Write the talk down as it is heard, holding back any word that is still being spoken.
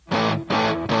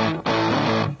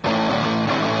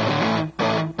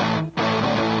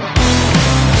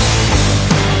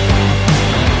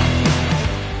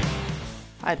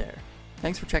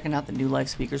Thanks for checking out the New Life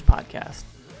Speakers podcast.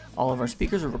 All of our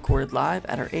speakers are recorded live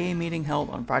at our AA meeting held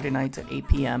on Friday nights at 8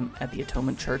 p.m. at the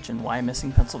Atonement Church in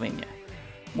Wyomissing, Pennsylvania.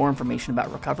 More information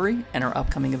about recovery and our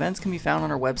upcoming events can be found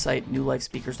on our website,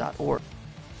 newlifespeakers.org.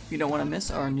 If you don't want to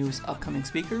miss our newest upcoming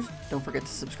speakers, don't forget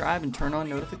to subscribe and turn on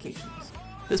notifications.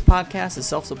 This podcast is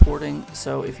self-supporting,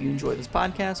 so if you enjoy this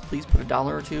podcast, please put $1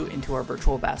 or $2 into our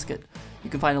virtual basket. You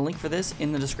can find a link for this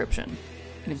in the description.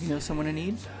 And if you know someone in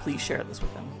need, please share this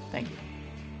with them. Thank you.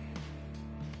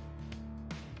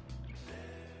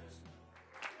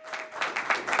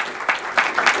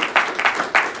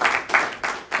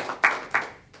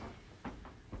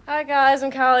 Hi guys,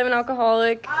 I'm Callie, I'm an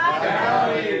alcoholic.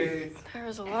 Hi Callie!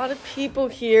 There's a lot of people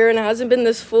here and it hasn't been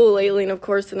this full lately, and of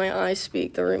course the night I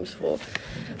speak, the room's full.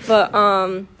 But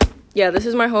yeah, this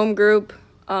is my home group.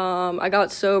 I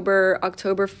got sober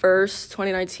October 1st,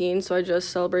 2019, so I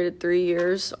just celebrated 3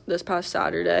 years this past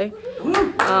Saturday.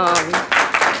 And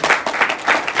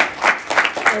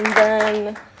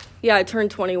then, yeah, I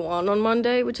turned 21 on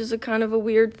Monday, which is a kind of a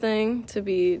weird thing to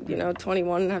be,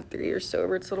 21 and have 3 years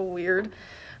sober. It's a little weird.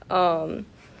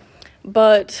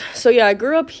 But, so yeah, I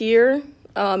grew up here,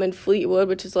 in Fleetwood,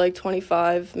 which is like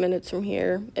 25 minutes from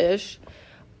here-ish.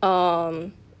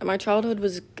 And my childhood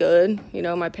was good.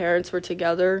 My parents were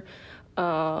together.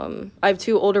 I have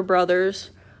 2 older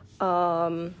brothers,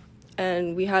 and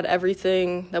we had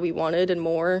everything that we wanted and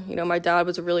more. My dad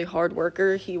was a really hard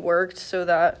worker. He worked so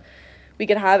that we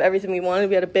could have everything we wanted.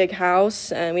 We had a big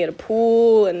house, and we had a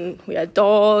pool, and we had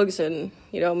dogs, and,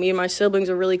 me and my siblings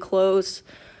were really close.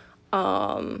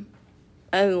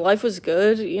 And life was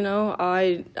good,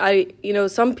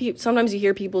 sometimes you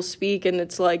hear people speak and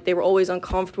it's like they were always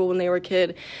uncomfortable when they were a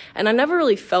kid, and I never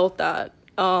really felt that.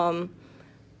 I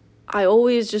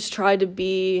always just tried to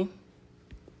be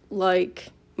I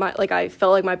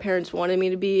felt like my parents wanted me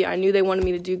to be. I knew they wanted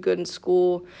me to do good in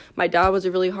school. My dad was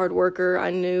a really hard worker.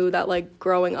 I knew that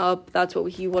growing up, that's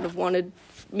what he would have wanted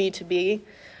me to be.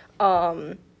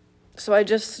 So I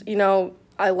just,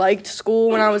 I liked school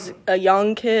when I was a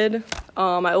young kid.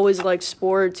 I always liked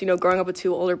sports. Growing up with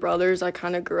 2 older brothers, I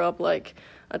kind of grew up like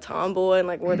a tomboy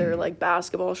and wore their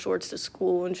basketball shorts to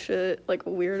school and shit, like a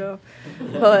weirdo.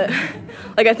 But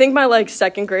I think my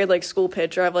 2nd grade school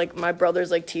picture, I have my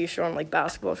brother's t-shirt on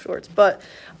basketball shorts. But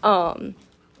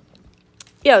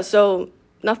yeah, so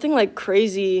nothing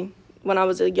crazy when I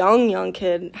was a young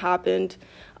kid happened.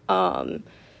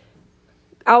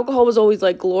 Alcohol was always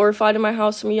glorified in my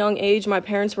house from a young age. My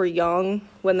parents were young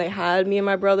when they had me and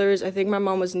my brothers. I think my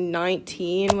mom was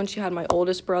 19 when she had my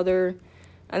oldest brother,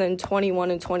 and then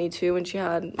 21 and 22 when she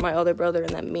had my other brother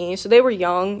and then me. So they were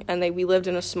young, and we lived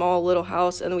in a small little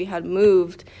house, and we had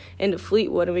moved into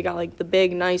Fleetwood, and we got the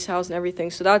big nice house and everything.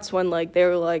 So that's when they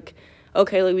were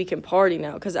okay, we can party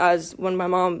now, because when my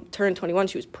mom turned 21,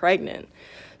 she was pregnant.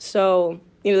 So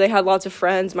they had lots of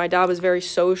friends. My dad was very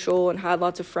social and had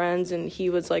lots of friends, and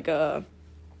he was at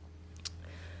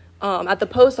the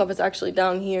post office actually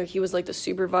down here, he was the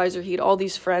supervisor. He had all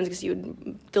these friends because he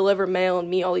would deliver mail and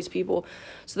meet all these people.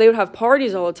 So they would have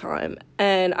parties all the time.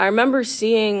 And I remember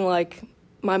seeing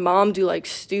my mom do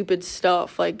stupid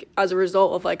stuff as a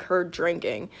result of her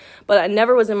drinking. But I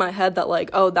never was in my head that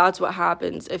oh, that's what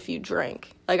happens if you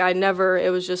drink.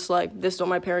 It was just this is what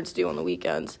my parents do on the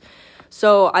weekends.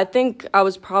 So I think I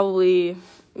was probably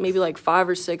maybe 5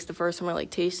 or 6 the first time I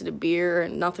tasted a beer,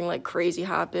 and nothing crazy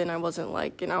happened. I wasn't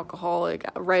an alcoholic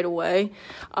right away.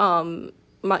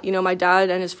 My dad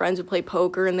and his friends would play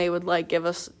poker, and they would give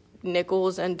us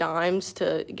nickels and dimes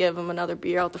to give them another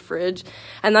beer out the fridge,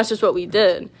 and that's just what we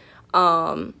did.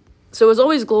 So it was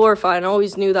always glorified, and I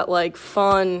always knew that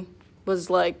fun was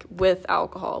with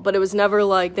alcohol, but it was never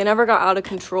they never got out of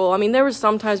control. I mean, there was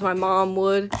sometimes my mom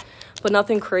would, but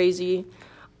nothing crazy.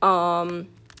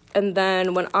 And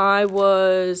then when I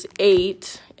was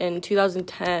 8 in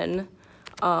 2010,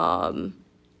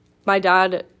 my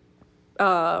dad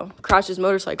crashed his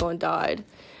motorcycle and died.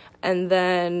 And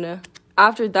then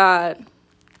after that,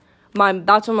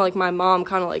 that's when my mom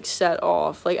kind of set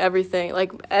off.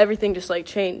 Everything just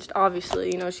changed.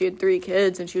 Obviously, she had 3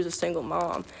 kids and she was a single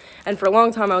mom. And for a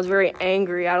long time I was very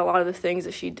angry at a lot of the things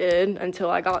that she did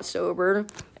until I got sober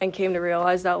and came to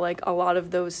realize that a lot of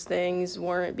those things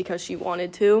weren't because she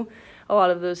wanted to. A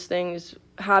lot of those things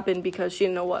happened because she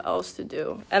didn't know what else to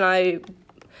do. And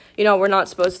we're not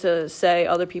supposed to say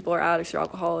other people are addicts or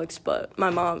alcoholics, but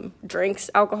my mom drinks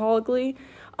alcoholically.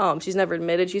 She's never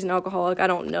admitted she's an alcoholic. I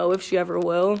don't know if she ever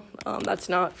will. That's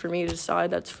not for me to decide.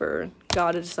 That's for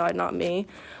God to decide, not me.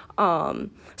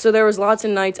 So there was lots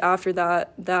of nights after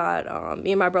that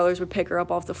me and my brothers would pick her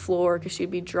up off the floor because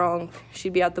she'd be drunk.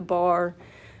 She'd be at the bar,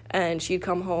 and she'd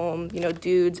come home,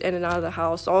 dudes in and out of the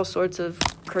house, all sorts of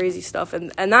crazy stuff,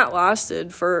 and that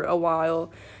lasted for a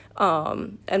while.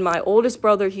 And my oldest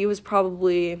brother, he was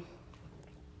probably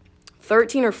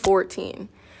 13 or 14,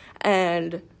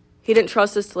 and he didn't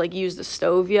trust us to, use the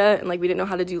stove yet, and, we didn't know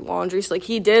how to do laundry, so,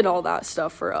 he did all that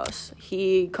stuff for us.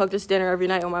 He cooked us dinner every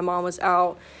night when my mom was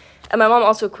out, and my mom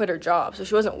also quit her job, so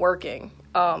she wasn't working,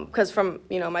 because from,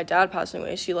 my dad passing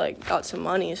away, she, got some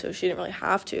money, so she didn't really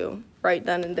have to right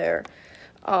then and there.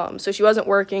 So she wasn't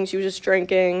working, she was just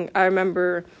drinking. I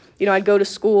remember, I'd go to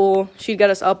school, she'd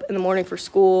get us up in the morning for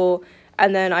school,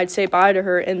 and then I'd say bye to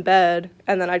her in bed,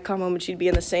 and then I'd come home and she'd be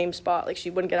in the same spot. She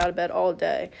wouldn't get out of bed all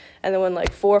day. And then when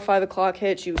 4 or 5 o'clock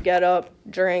hit, she would get up,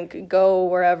 drink, go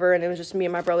wherever, and it was just me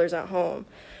and my brothers at home.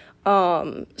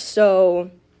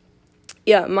 So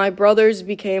yeah, my brothers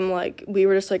became we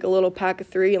were just a little pack of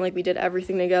three, and we did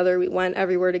everything together. We went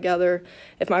everywhere together.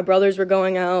 If my brothers were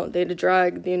going out, they'd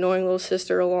drag the annoying little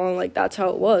sister along. That's how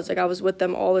it was. I was with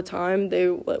them all the time. They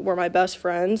were my best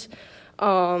friends.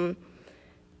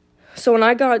 So when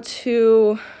I got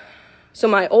to,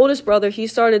 my oldest brother, he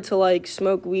started to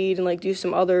smoke weed and do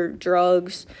some other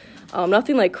drugs.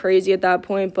 Nothing crazy at that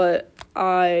point, but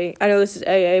I know this is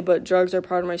AA, but drugs are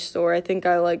part of my story. I think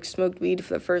I smoked weed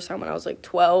for the first time when I was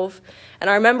 12, and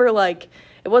I remember it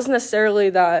wasn't necessarily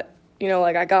that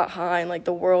I got high and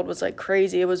the world was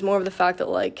crazy. It was more of the fact that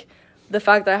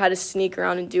I had to sneak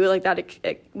around and do it that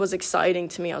it was exciting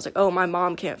to me. I was oh, my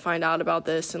mom can't find out about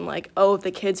this, and oh, if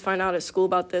the kids find out at school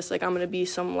about this, I'm gonna be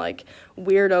some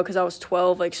weirdo because I was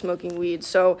 12 smoking weed.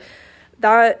 So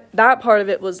that part of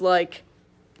it was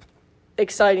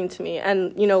exciting to me,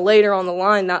 and later on the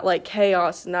line that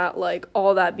chaos and that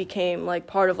all that became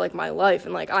part of my life,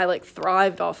 and I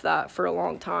thrived off that for a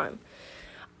long time.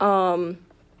 So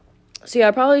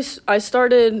yeah, I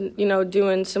started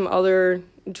doing some other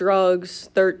drugs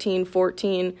 13,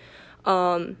 14.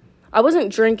 I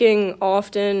wasn't drinking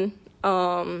often,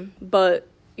 but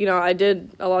I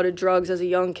did a lot of drugs as a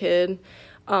young kid,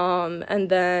 and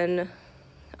then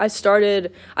I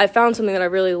found something that I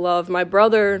really loved. My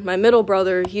middle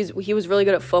brother, he was really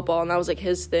good at football, and that was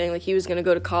his thing. He was going to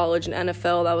go to college and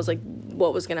NFL. That was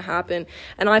what was going to happen.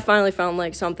 And I finally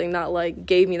found something that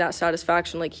gave me that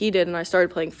satisfaction he did, and I started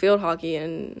playing field hockey,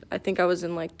 and I think I was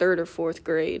in 3rd or 4th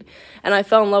grade. And I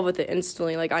fell in love with it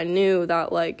instantly. I knew that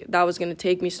that was going to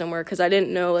take me somewhere, because I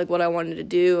didn't know what I wanted to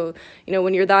do.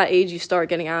 When you're that age, you start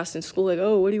getting asked in school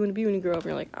oh, what do you want to be when you grow up?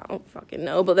 And you're I don't fucking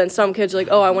know. But then some kids are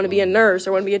oh, I want to be a nurse, or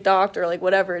I want to be a doctor,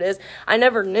 whatever it is. I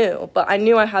never knew, but I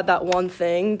knew I had that one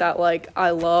thing that I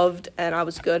loved and I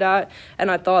was good at,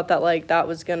 and I thought that that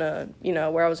was gonna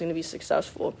where I was gonna be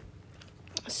successful.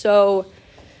 So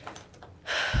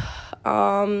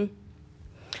so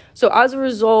as a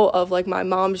result of my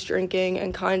mom's drinking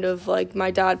and kind of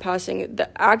my dad passing, the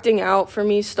acting out for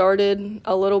me started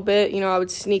a little bit. I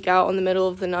would sneak out in the middle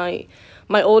of the night.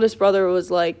 My oldest brother was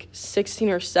 16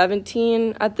 or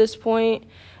 17 at this point,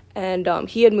 and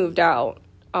he had moved out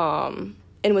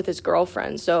in with his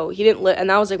girlfriend, so he didn't live, and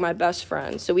that was my best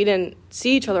friend, so we didn't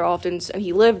see each other often, and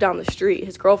he lived down the street.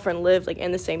 His girlfriend lived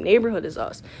in the same neighborhood as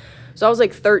us, so I was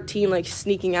 13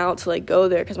 sneaking out to go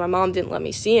there, because my mom didn't let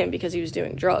me see him because he was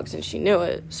doing drugs, and she knew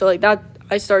it. So that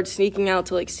I started sneaking out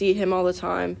to see him all the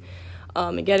time,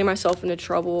 and getting myself into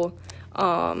trouble.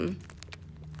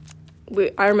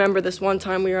 I remember this one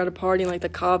time we were at a party, and the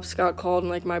cops got called,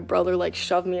 and my brother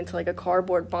shoved me into a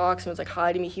cardboard box and was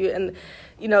hiding me. And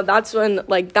that's when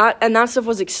that stuff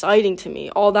was exciting to me.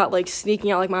 All that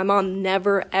sneaking out. My mom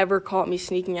never ever caught me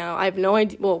sneaking out. I have no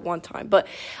idea. Well, one time, but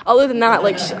other than that,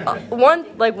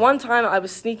 one time I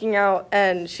was sneaking out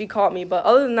and she caught me. But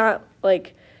other than that,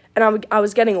 and I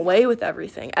was getting away with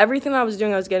everything. Everything I was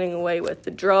doing, I was getting away with.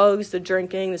 The drugs, the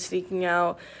drinking, the sneaking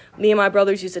out. Me and my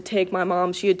brothers used to take my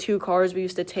mom. She had 2 cars. We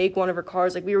used to take one of her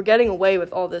cars. We were getting away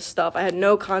with all this stuff. I had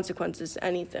no consequences to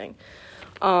anything.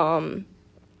 And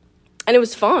it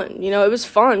was fun. It was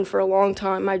fun for a long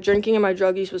time. My drinking and my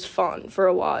drug use was fun for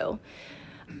a while.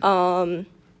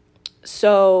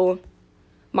 So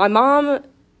my mom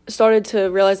started to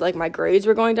realize my grades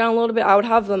were going down a little bit. I would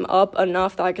have them up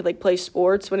enough that I could play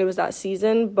sports when it was that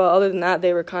season, but other than that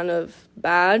they were kind of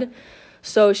bad.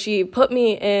 So she put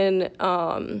me in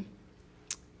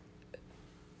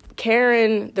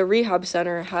Karen, the rehab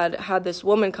center, had this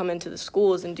woman come into the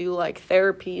schools and do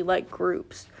therapy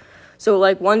groups.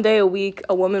 So one day a week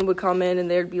a woman would come in,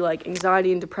 and there'd be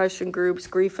anxiety and depression groups,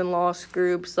 grief and loss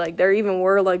groups, there even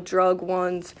were drug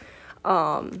ones.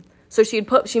 So she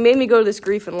made me go to this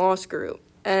grief and loss group,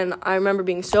 and I remember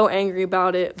being so angry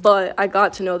about it, but I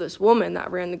got to know this woman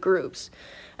that ran the groups,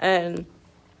 and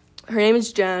her name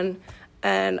is Jen,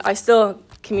 and I still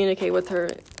communicate with her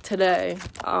today.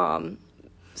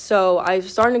 So I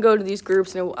started to go to these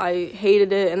groups, and I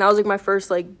hated it, and that was, like, my first,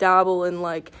 like, dabble in,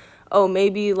 like, oh,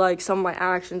 maybe, like, some of my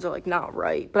actions are, like, not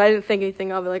right, but I didn't think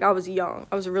anything of it. Like, I was young.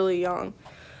 I was really young.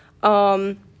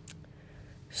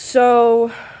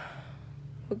 So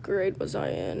what grade was I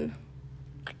in?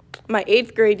 My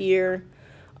 8th grade year.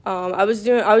 I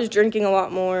was drinking a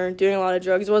lot more, doing a lot of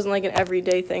drugs. It wasn't like an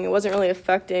everyday thing. It wasn't really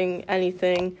affecting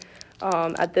anything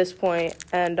at this point.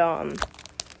 And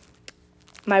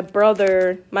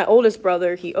my oldest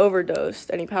brother, he overdosed,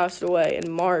 and he passed away in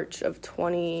March of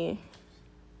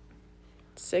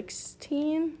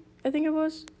 2016, I think it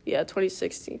was. Yeah,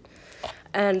 2016.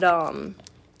 And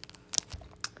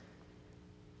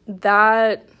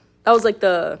that was like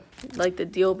the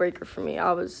deal breaker for me.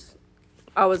 I was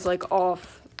like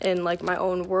off in like my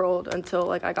own world until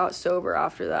like I got sober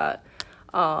after that.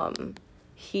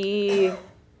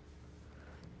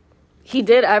 He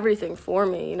did everything for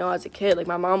me, as a kid. Like,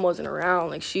 my mom wasn't around.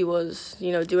 Like, she was,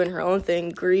 doing her own thing,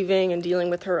 grieving and dealing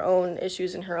with her own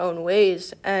issues in her own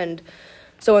ways. And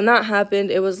so when that happened,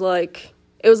 it was like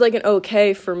an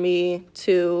okay for me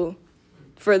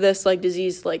for this, like,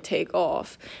 disease to, like, take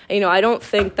off. And,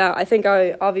 I think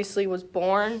I obviously was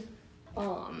born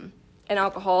an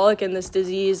alcoholic, and this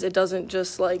disease, it doesn't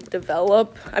just, like,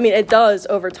 develop. I mean, it does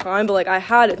over time, but, like, I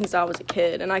had it since I was a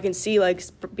kid, and I can see, like,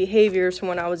 behaviors from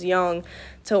when I was young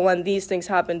to when these things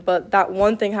happened. But that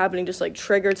one thing happening just, like,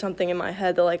 triggered something in my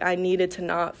head that, like, I needed to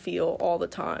not feel all the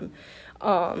time.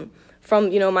 From,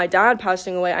 my dad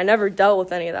passing away, I never dealt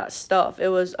with any of that stuff. It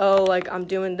was, like, I'm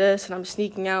doing this, and I'm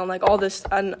sneaking out, and, like, all this,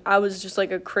 and I was just,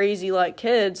 like, a crazy, like,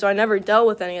 kid, so I never dealt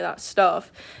with any of that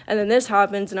stuff. And then this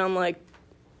happens, and I'm like,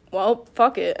 well,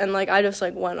 fuck it, and, like, I just,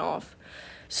 like, went off.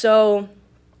 So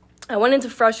I went into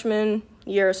freshman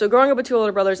year. So growing up with 2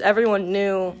 older brothers, everyone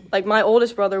knew, like, my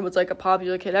oldest brother was, like, a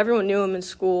popular kid. Everyone knew him in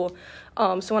school.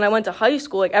 So when I went to high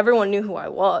school, like, everyone knew who I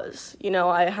was.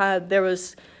 There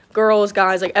was girls,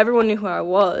 guys, like, everyone knew who I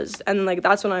was. And, like,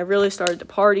 that's when I really started to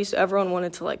party. So everyone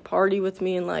wanted to, like, party with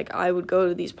me. And, like, I would go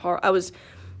to these I was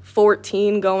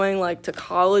 14 going, like, to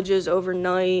colleges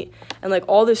overnight and, like,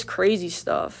 all this crazy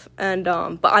stuff. And,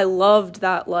 but I loved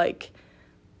that, like,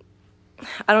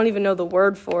 I don't even know the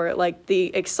word for it, like,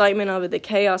 the excitement of it, the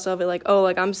chaos of it, like, oh,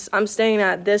 like, I'm staying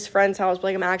at this friend's house, but,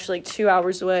 like, I'm actually, like, 2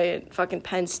 hours away at fucking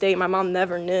Penn State. My mom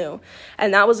never knew.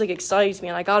 And that was, like, exciting to me,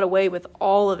 and I got away with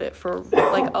all of it for,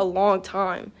 like, a long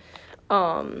time.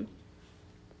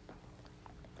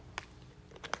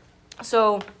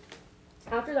 So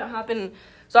after that happened,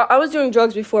 so I was doing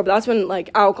drugs before, but that's when, like,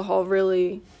 alcohol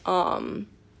really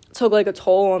took, like, a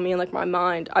toll on me and, like, my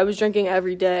mind. I was drinking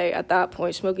every day at that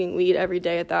point, smoking weed every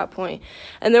day at that point.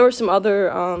 And there were some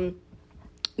other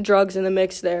drugs in the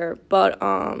mix there, but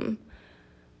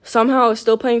somehow I was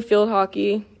still playing field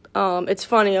hockey. It's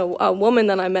funny, a woman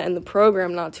that I met in the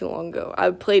program not too long ago,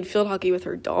 I played field hockey with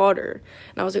her daughter,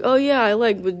 and I was like, oh, yeah, I,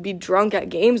 like, would be drunk at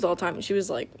games all the time, and she was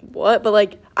like, what? But,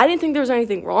 like, I didn't think there was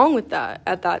anything wrong with that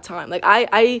at that time. Like,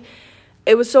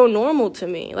 it was so normal to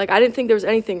me. Like, I didn't think there was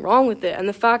anything wrong with it, and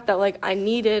the fact that, like, I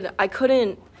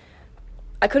couldn't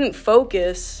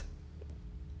focus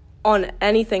on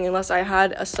anything unless I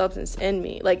had a substance in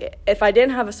me. Like, if I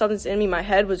didn't have a substance in me, my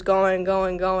head was going,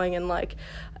 and, like,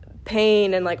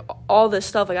 pain and, like, all this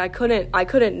stuff. Like, I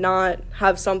couldn't not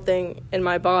have something in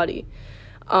my body.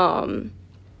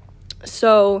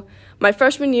 So my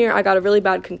freshman year, I got a really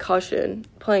bad concussion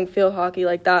playing field hockey,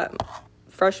 like, that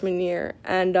freshman year.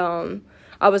 And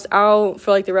I was out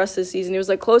for, like, the rest of the season. It was,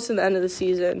 like, close to the end of the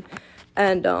season.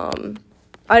 And I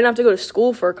didn't have to go to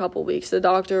school for a couple weeks. The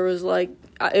doctor was like,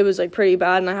 it was, like, pretty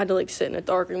bad, and I had to, like, sit in a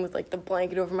dark room with, like, the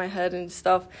blanket over my head and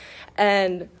stuff.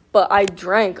 But I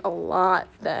drank a lot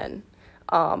then.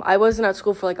 I wasn't at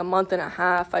school for, like, a month and a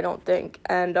half, I don't think.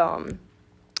 And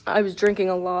I was drinking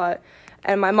a lot.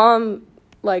 And my mom,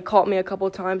 like, caught me a couple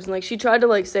of times. And, like, she tried to,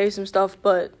 like, say some stuff.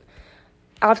 But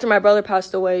after my brother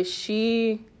passed away,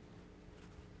 she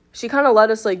kind of let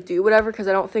us, like, do whatever. Because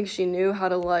I don't think she knew how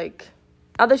to, like,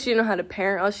 not that she didn't know how to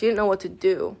parent us. She didn't know what to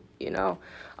do,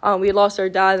 We had lost our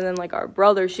dad and then, like, our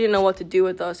brother. She didn't know what to do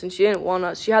with us, and she didn't want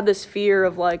us. She had this fear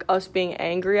of, like, us being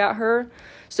angry at her,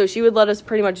 so she would let us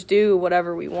pretty much do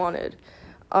whatever we wanted.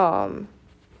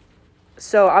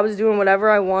 So I was doing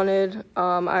whatever I wanted.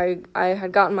 I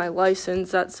had gotten my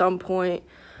license at some point.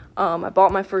 I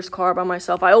bought my first car by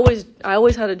myself. I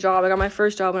always had a job. I got my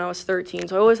first job when I was 13,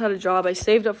 so I always had a job. I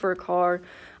saved up for a car.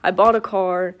 I bought a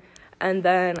car, and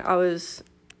then I was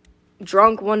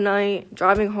drunk one night,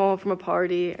 driving home from a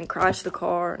party, and crashed the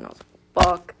car, and I was like,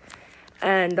 fuck.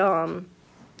 And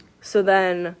so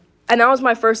then And that was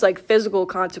my first, like, physical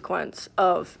consequence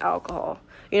of alcohol.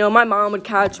 You know, my mom would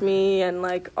catch me and,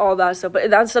 like, all that stuff. But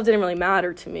that stuff didn't really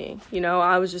matter to me. You know,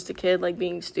 I was just a kid, like,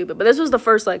 being stupid. But this was the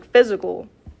first, like, physical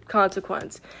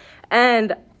consequence.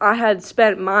 And I had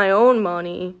spent my own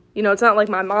money. You know, it's not like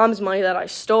my mom's money that I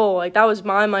stole. Like, that was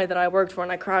my money that I worked for,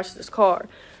 and I crashed this car.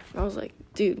 And I was like,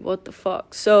 dude, what the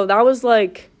fuck? So that was,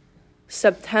 like,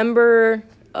 September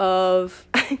of...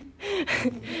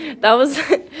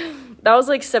 that was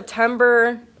like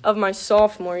September of my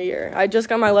sophomore year. I just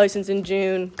got my license in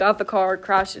June, got the car,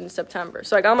 crashed it in September.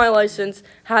 So I got my license,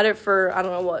 had it for, I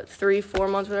don't know what, 3-4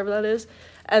 months, whatever that is.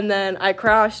 And then I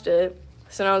crashed it.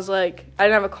 So I was like, I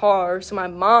didn't have a car. So my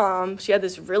mom, she had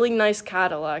this really nice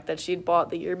Cadillac that she'd bought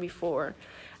the year before.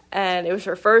 And it was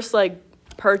her first, like,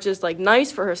 purchase, like,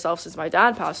 nice for herself since my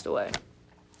dad passed away.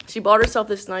 She bought herself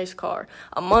this nice car.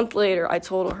 A month later, I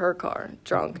totaled her car,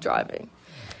 drunk driving.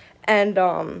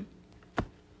 And,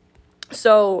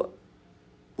 so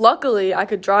luckily I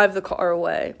could drive the car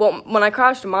away. Well, when I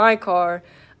crashed my car,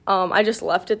 I just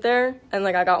left it there, and,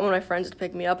 like, I got one of my friends to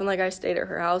pick me up, and, like, I stayed at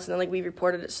her house, and then, like, we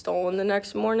reported it stolen the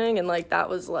next morning, and, like, that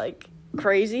was, like,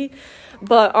 crazy.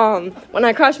 But when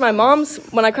I crashed my mom's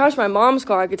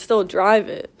car, I could still drive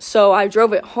it. So I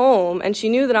drove it home, and she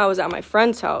knew that I was at my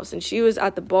friend's house, and she was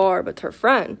at the bar with her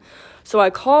friend. So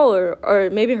I call her, or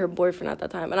maybe her boyfriend at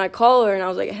that time, and I call her, and I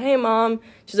was like, hey, Mom.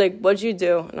 She's like, what'd you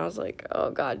do? And I was like,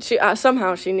 oh, God.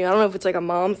 Somehow she knew. I don't know if it's, like, a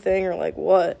mom thing or, like,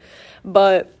 what.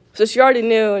 But, so she already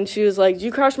knew, and she was like, did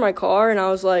you crash my car? And I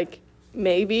was like,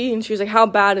 maybe. And she was like, how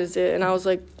bad is it? And I was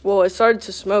like, well, it started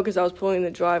to smoke as I was pulling in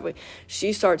the driveway.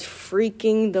 She starts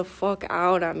freaking the fuck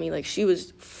out at me. Like, she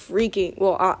was freaking,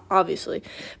 well, obviously.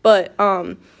 But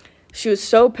she was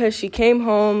so pissed. She came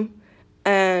home.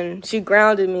 And she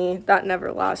grounded me. That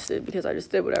never lasted because I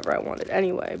just did whatever I wanted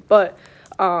anyway. But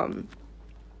and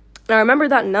I remember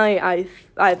that night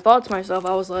I thought to myself,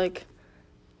 I was like,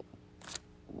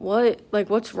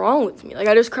 what's wrong with me? Like,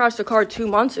 I just crashed a car 2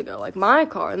 months ago, like, my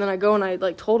car. And then I go and I,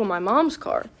 like, totaled my mom's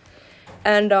car.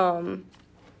 And I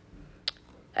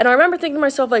remember thinking to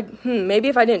myself, like, maybe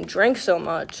if I didn't drink so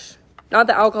much, not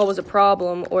that alcohol was a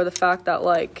problem or the fact that,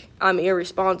 like, I'm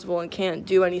irresponsible and can't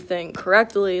do anything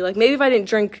correctly. Like, maybe if I didn't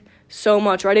drink so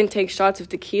much or I didn't take shots of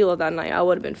tequila that night, I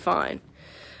would have been fine.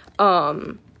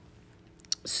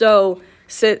 So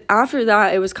after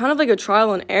that, it was kind of like a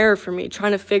trial and error for me,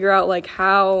 trying to figure out, like,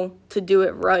 how to do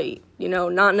it right. You know,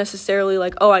 not necessarily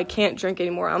like, oh, I can't drink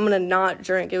anymore, I'm going to not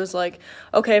drink. It was like,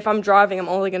 okay, if I'm driving, I'm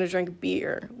only going to drink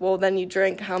beer. Well, then you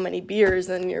drink how many beers,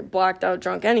 then you're blacked out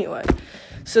drunk anyway.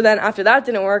 So then after that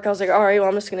didn't work, I was like, all right, well,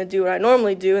 I'm just going to do what I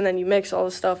normally do, and then you mix all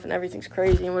this stuff, and everything's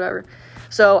crazy and whatever.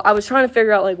 So I was trying to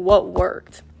figure out, like, what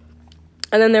worked.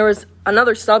 And then there was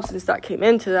another substance that came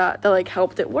into that, like,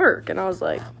 helped it work. And I was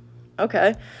like,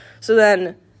 okay. So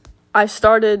then I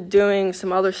started doing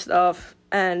some other stuff,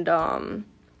 and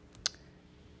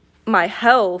my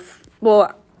health,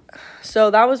 well, so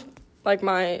that was, like,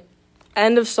 my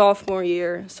end of sophomore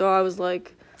year. So I was,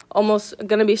 like, almost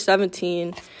going to be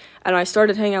 17. And I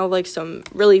started hanging out with, like, some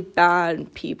really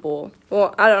bad people.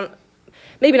 Well,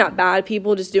 maybe not bad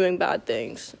people, just doing bad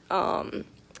things. And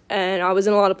I was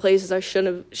in a lot of places I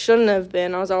shouldn't have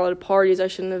been. I was at a lot of parties I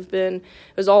shouldn't have been.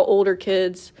 It was all older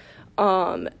kids.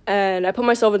 And I put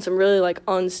myself in some really, like,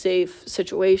 unsafe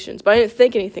situations. But I didn't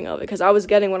think anything of it because I was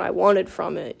getting what I wanted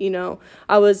from it, you know.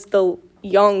 I was the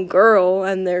young girl,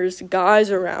 and there's guys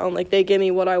around. Like, they give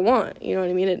me what I want, you know what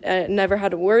I mean? I never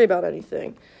had to worry about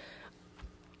anything.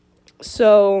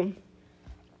 So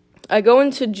I go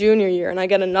into junior year, and I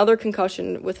get another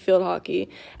concussion with field hockey,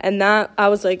 and that, I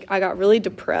was like, I got really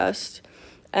depressed,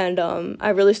 and I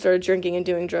really started drinking and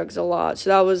doing drugs a lot. So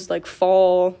that was, like,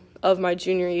 fall of my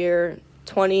junior year,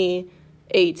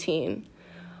 2018.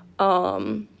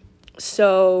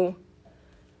 So,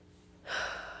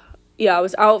 yeah, I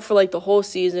was out for, like, the whole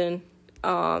season,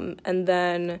 and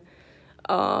then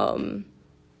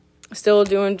still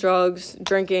doing drugs,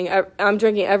 drinking. I'm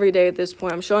drinking every day at this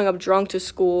point. I'm showing up drunk to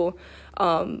school.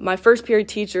 My first period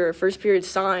teacher, first period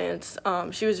science,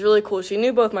 she was really cool. She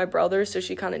knew both my brothers, so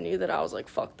she kind of knew that I was, like,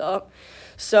 fucked up.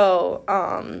 So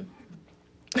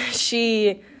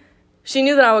she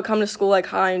knew that I would come to school, like,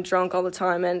 high and drunk all the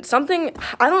time. And something,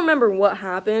 I don't remember what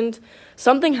happened.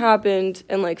 Something happened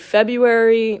in, like,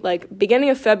 February, like, beginning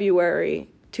of February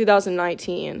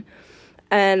 2019.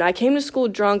 And I came to school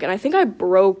drunk, and I think I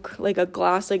broke, like, a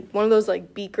glass, like, one of those,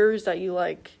 like, beakers that you,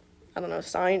 like, I don't know,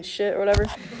 science shit or whatever.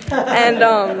 And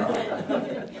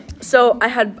so I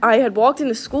had walked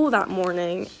into school that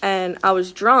morning, and I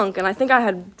was drunk, and I think I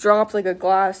had dropped, like, a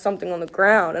glass, something on the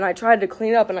ground, and I tried to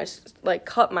clean it up, and I, like,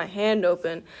 cut my hand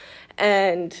open.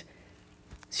 And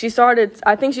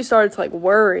I think she started to like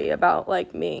worry about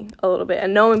like me a little bit,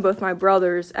 and knowing both my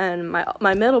brothers and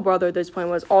my middle brother at this point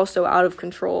was also out of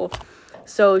control.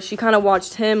 So she kind of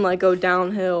watched him like go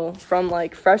downhill from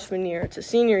like freshman year to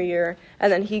senior year,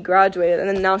 and then he graduated, and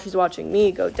then now she's watching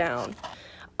me go down.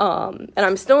 And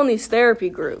I'm still in these therapy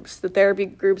groups, the therapy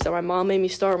groups that my mom made me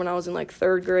start when I was in like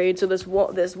 3rd grade. So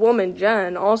this woman,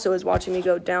 Jen, also is watching me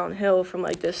go downhill from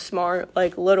like this smart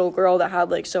like little girl that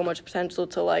had like so much potential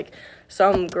to like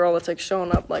some girl that's like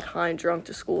showing up like high and drunk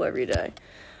to school every day.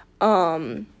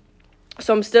 So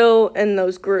I'm still in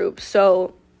those groups.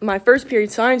 So my first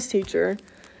period science teacher,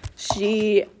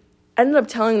 she ended up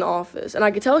telling the office, and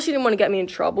I could tell she didn't want to get me in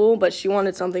trouble, but she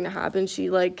wanted something to happen. She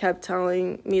like kept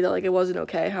telling me that like it wasn't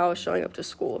okay how I was showing up to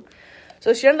school.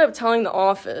 So she ended up telling the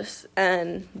office,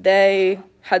 and they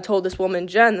had told this woman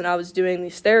Jen that I was doing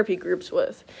these therapy groups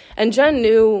with, and Jen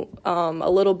knew a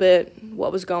little bit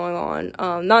what was going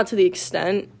on, not to the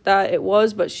extent that it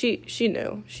was, but she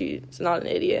knew. She's not an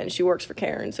idiot, and she works for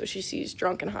Karen, so she sees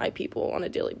drunk and high people on a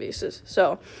daily basis.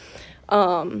 So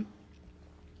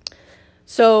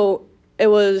it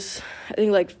was, I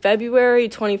think, like February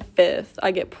 25th.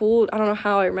 I get pulled. I don't know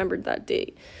how I remembered that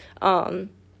date.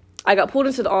 I got pulled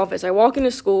into the office. I walk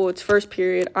into school. It's first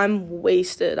period. I'm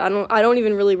wasted. I don't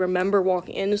even really remember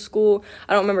walking into school.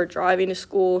 I don't remember driving to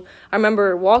school. I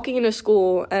remember walking into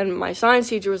school, and my science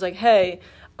teacher was like, "Hey,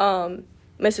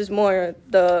 Mrs. Moyer,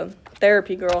 the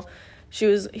therapy girl, she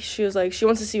was like, she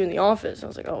wants to see you in the office." And I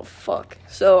was like, "Oh, fuck."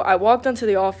 So I walked into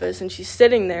the office, and she's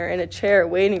sitting there in a chair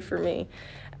waiting for me.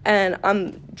 And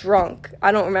I'm drunk.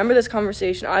 I don't remember this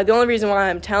conversation. The only reason why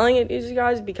I'm telling it is, you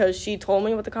guys, because she told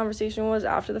me what the conversation was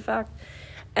after the fact.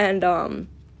 And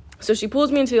so she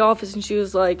pulls me into the office, and she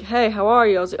was like, "Hey, how are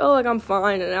you?" I was like, "Oh, like, I'm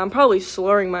fine." And I'm probably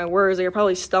slurring my words. Like, I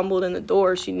probably stumbled in the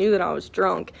door. She knew that I was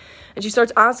drunk. And she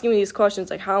starts asking me these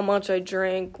questions, like how much I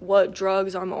drink, what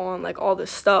drugs I'm on, like all this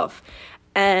stuff.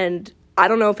 And I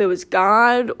don't know if it was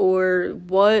God or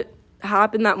what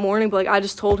happened that morning, but like I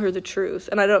just told her the truth.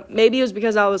 And maybe it was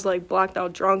because I was like blacked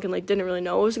out drunk and like didn't really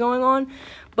know what was going on,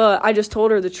 but I just told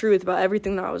her the truth about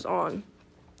everything that I was on.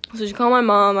 So she called my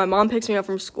mom picks me up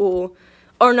from school.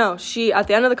 Or no, she, at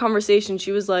the end of the conversation,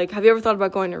 she was like, "Have you ever thought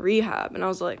about going to rehab?" And I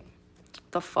was like,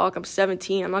 "The fuck, I'm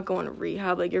 17, I'm not going to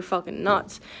rehab, like you're fucking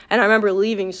nuts." And I remember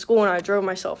leaving school, and I drove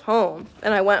myself home,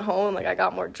 and I went home, like I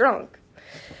got more drunk.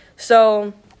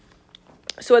 So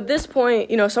at this point,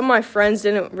 you know, some of my friends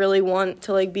didn't really want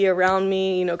to, like, be around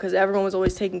me, you know, because everyone was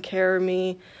always taking care of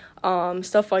me,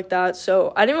 stuff like that.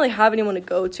 So I didn't really have anyone to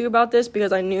go to about this,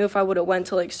 because I knew if I would have went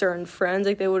to, like, certain friends,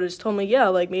 like, they would have just told me, "Yeah,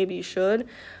 like, maybe you should."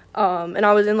 And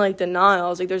I was in, like, denial. I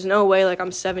was like, there's no way, like,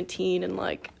 I'm 17 and,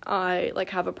 like, I, like,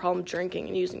 have a problem drinking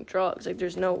and using drugs. Like,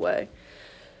 there's no way.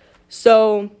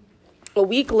 So a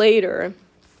week later,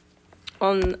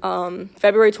 on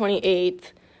February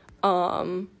 28th,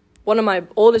 one of my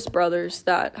oldest brothers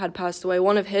that had passed away,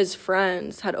 one of his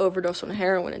friends had overdosed on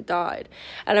heroin and died.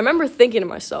 And I remember thinking to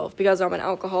myself, because I'm an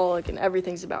alcoholic and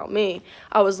everything's about me,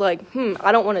 I was like,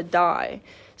 I don't want to die.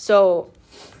 So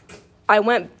I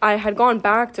had gone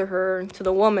back to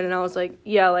the woman, and I was like,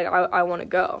 yeah, like, I want to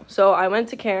go. So I went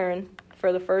to Karen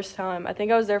for the first time. I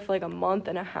think I was there for like a month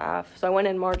and a half. So I went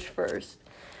in March 1st.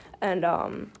 And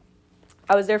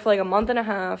I was there for like a month and a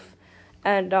half.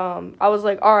 And I was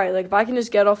like, all right, like, if I can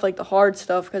just get off, like, the hard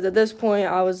stuff, because at this point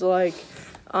I was, like,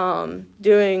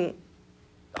 doing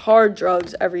hard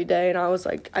drugs every day, and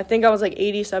I think I was, like,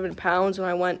 87 pounds when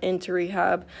I went into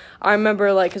rehab. I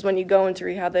remember, like, because when you go into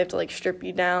rehab, they have to, like, strip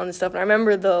you down and stuff, and I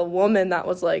remember the woman that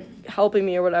was, like, helping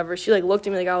me or whatever, she, like, looked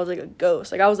at me like I was, like, a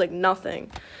ghost. Like, I was, like,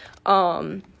 nothing.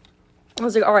 I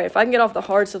was like, all right, if I can get off the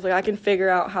hard stuff, like, I can figure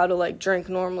out how to, like, drink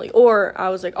normally. Or I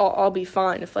was like, I'll be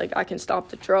fine if, like, I can stop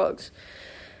the drugs.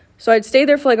 So I'd stay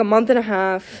there for, like, a month and a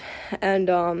half, and,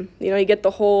 you know, you get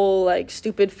the whole, like,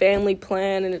 stupid family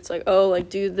plan, and it's like, oh, like,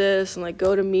 do this, and, like,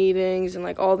 go to meetings, and,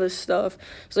 like, all this stuff.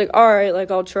 It's like, all right, like,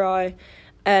 I'll try.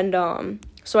 And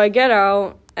so I get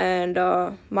out, and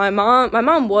my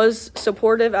mom was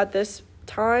supportive at this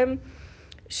time.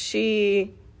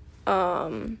 She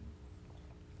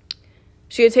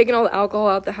had taken all the alcohol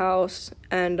out the house,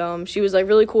 and she was, like,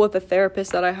 really cool with the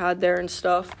therapist that I had there and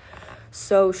stuff.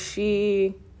 So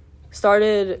she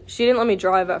didn't let me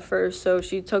drive at first, so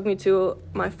she took me to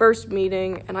my first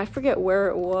meeting, and I forget where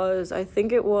it was. I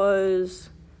think it was,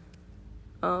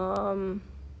 I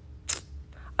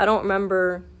don't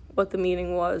remember what the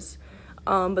meeting was,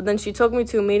 but then she took me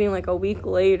to a meeting, like, a week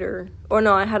later. Or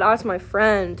no, I had asked my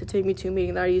friend to take me to a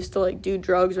meeting that I used to, like, do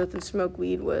drugs with and smoke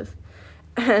weed with.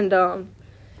 And,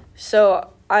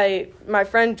 so my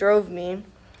friend drove me,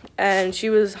 and she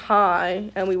was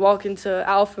high, and we walk into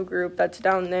Alpha Group that's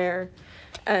down there,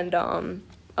 and I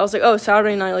was like, oh,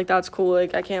 Saturday night, like, that's cool,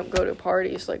 like, I can't go to a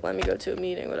party, so, like, let me go to a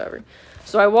meeting, whatever.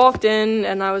 So I walked in,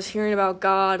 and I was hearing about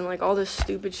God and, like, all this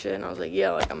stupid shit, and I was like,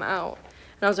 yeah, like, I'm out.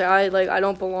 And I was like, I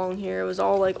don't belong here. It was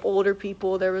all, like, older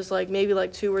people. There was, like, maybe,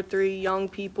 like, 2 or 3 young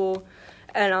people.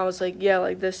 And I was like, yeah,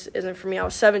 like, this isn't for me. I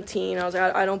was 17. I was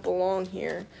like, I don't belong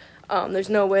here. There's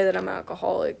no way that I'm an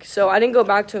alcoholic. So I didn't go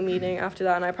back to a meeting after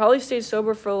that. And I probably stayed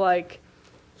sober for, like,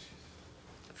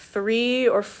 3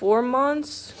 or 4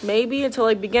 months, maybe, until,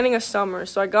 like, beginning of summer.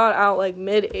 So I got out, like,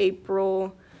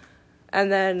 mid-April.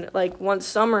 And then, like, once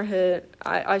summer hit,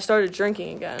 I started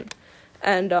drinking again.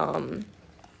 And,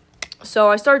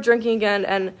 so I started drinking again,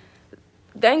 and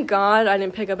thank God I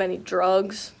didn't pick up any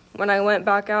drugs when I went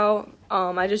back out.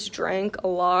 I just drank a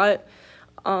lot,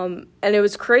 and it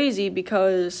was crazy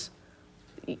because,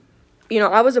 you know,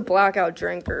 I was a blackout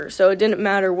drinker, so it didn't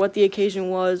matter what the occasion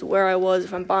was, where I was,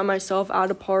 if I'm by myself at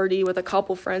a party with a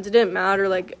couple friends, it didn't matter.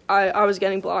 Like, I was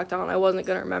getting blocked out, and I wasn't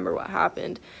going to remember what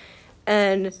happened.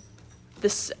 And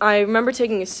I remember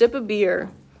taking a sip of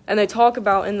beer. And they talk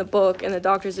about in the book, in the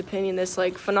doctor's opinion, this,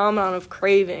 like, phenomenon of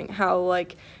craving, how,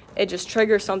 like, it just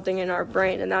triggers something in our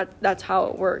brain, and that's how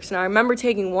it works. And I remember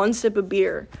taking 1 sip of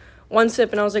beer, and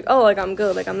I was like, oh, like, I'm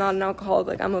good. Like, I'm not an alcoholic.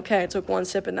 Like, I'm okay. I took 1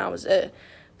 sip, and that was it.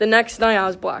 The next night, I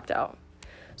was blacked out.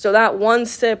 So that 1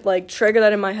 sip, like, triggered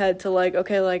that in my head to, like,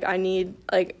 okay, like, I need,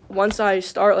 like, once I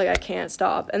start, like, I can't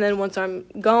stop. And then once I'm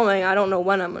going, I don't know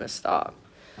when I'm going to stop.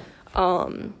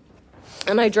 And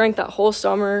I drank that whole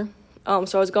summer.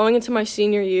 So I was going into my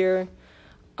senior year,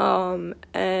 and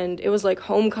it was, like,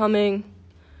 homecoming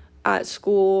at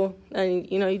school,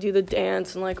 and, you know, you do the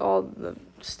dance and, like, all the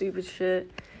stupid shit,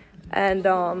 and,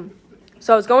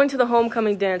 so I was going to the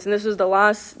homecoming dance, and this was the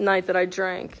last night that I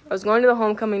drank. I was going to the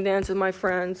homecoming dance with my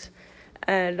friends,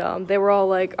 and, they were all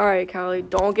like, all right, Callie,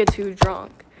 don't get too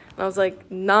drunk, and I was like,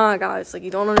 nah, guys, like,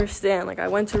 you don't understand, like, I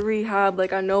went to rehab,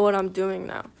 like, I know what I'm doing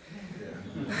now.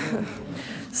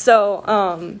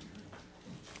 So,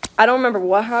 I don't remember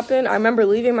what happened. I remember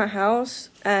leaving my house,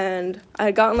 and I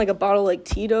had gotten, like, a bottle of, like,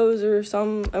 Tito's or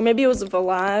something. Or maybe it was a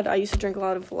Vlad. I used to drink a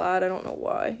lot of Vlad. I don't know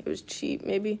why. It was cheap,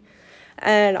 maybe.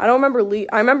 And I don't remember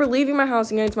I remember leaving my house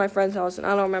and getting to my friend's house, and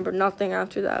I don't remember nothing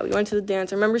after that. We went to the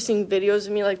dance. I remember seeing videos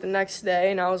of me, like, the next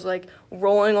day, and I was, like,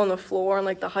 rolling on the floor in,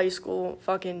 like, the high school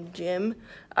fucking gym.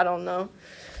 I don't know.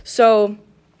 So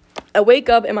I wake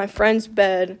up in my friend's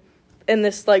bed in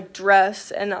this, like, dress,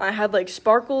 and I had, like,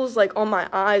 sparkles, like, on my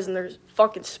eyes, and there's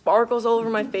fucking sparkles all over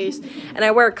my face, and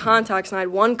I wear contacts, and I had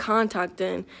 1 contact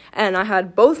in, and I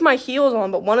had both my heels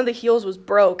on, but one of the heels was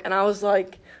broke, and I was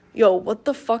like, yo, what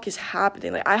the fuck is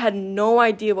happening? Like, I had no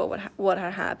idea what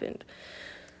had happened.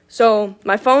 So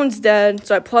my phone's dead,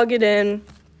 so I plug it in,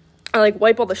 I, like,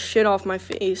 wipe all the shit off my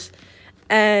face,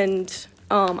 and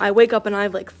I wake up and I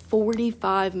have, like,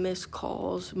 45 missed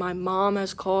calls. My mom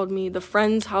has called me. The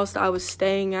friend's house that I was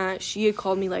staying at, she had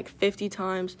called me, like, 50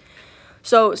 times.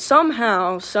 So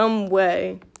somehow, some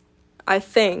way, I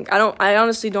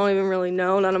honestly don't even really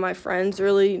know. None of my friends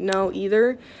really know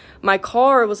either. My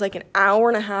car was, like, an hour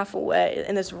and a half away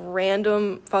in this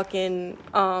random fucking,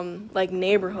 like,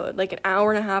 neighborhood, like, an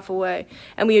hour and a half away.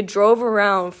 And we had drove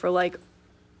around for, like,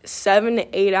 7 to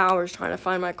 8 hours trying to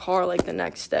find my car, like, the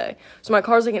next day. So my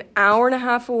car's, like, an hour and a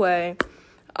half away.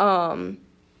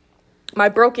 My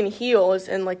broken heel is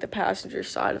in, like, the passenger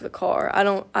side of the car. I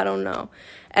don't know.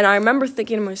 And I remember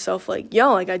thinking to myself, like,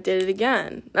 yo, like, I did it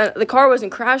again. The car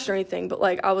wasn't crashed or anything, but,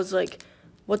 like, I was like,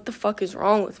 what the fuck is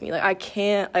wrong with me? Like, I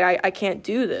can't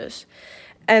do this.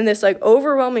 And this, like,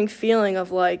 overwhelming feeling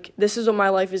of, like, this is what my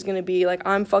life is going to be. Like,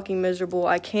 I'm fucking miserable.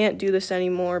 I can't do this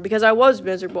anymore. Because I was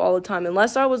miserable all the time.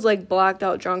 Unless I was, like, blacked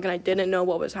out drunk and I didn't know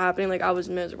what was happening. Like, I was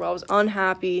miserable. I was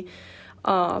unhappy.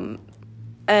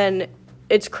 And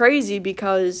it's crazy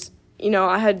because, you know,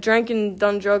 I had drank and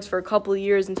done drugs for a couple of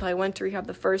years until I went to rehab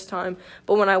the first time.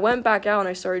 But when I went back out and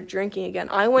I started drinking again,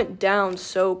 I went down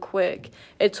so quick.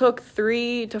 It took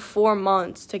 3 to 4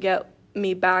 months to get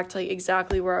me back to, like,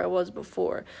 exactly where I was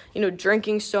before. You know,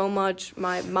 drinking so much,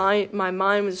 my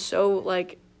mind was so,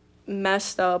 like,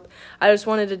 messed up. I just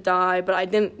wanted to die, but I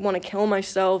didn't want to kill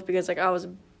myself because, like, I was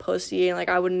a pussy and, like,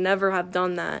 I would never have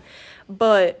done that.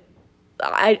 But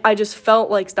I just felt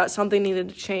like that something needed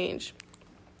to change.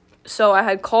 So I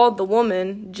had called the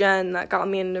woman, Jen, that got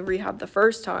me into rehab the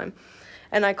first time,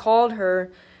 and I called her.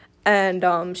 And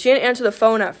she didn't answer the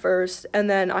phone at first, and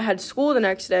then I had school the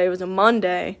next day. It was a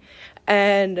Monday,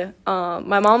 And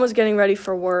my mom was getting ready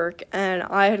for work, and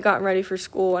I had gotten ready for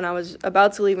school, and I was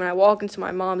about to leave, and I walk into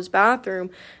my mom's bathroom,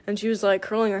 and she was, like,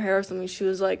 curling her hair or something. She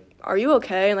was like, "Are you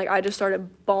okay?" And, like, I just started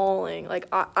bawling. Like,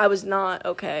 I was not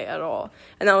okay at all.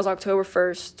 And that was October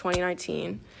 1st,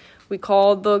 2019. We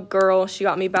called the girl. She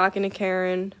got me back into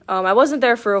Karen. I wasn't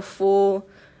there for a full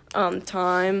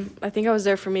time. I think I was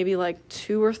there for maybe, like,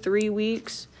 2 or 3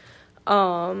 weeks.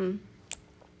 I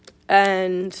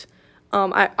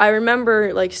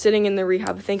remember, like, sitting in the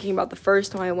rehab thinking about the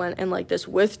first time I went and, like, this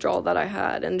withdrawal that I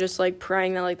had and just, like,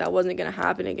 praying that, like, that wasn't going to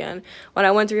happen again. When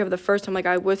I went to rehab the first time, like,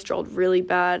 I withdrawed really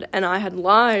bad, and I had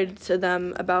lied to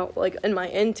them about, like, in my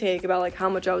intake about, like, how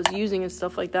much I was using and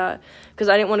stuff like that, because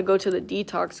I didn't want to go to the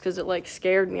detox because it, like,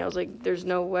 scared me. I was like, there's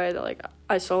no way that, like,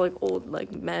 I saw, like, old,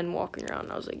 like, men walking around,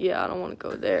 and I was like, yeah, I don't want to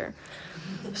go there.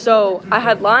 So I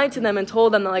had lied to them and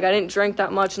told them that, like, I didn't drink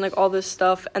that much and, like, all this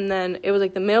stuff. And then it was,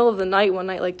 like, the middle of the night one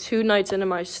night, like, 2 nights into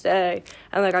my stay.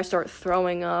 And, like, I start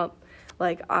throwing up.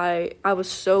 Like, I was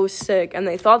so sick. And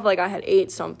they thought that, like, I had ate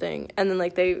something. And then,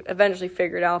 like, they eventually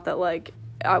figured out that, like,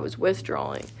 I was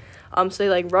withdrawing. So they,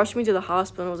 like, rushed me to the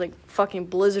hospital, and it was, like, fucking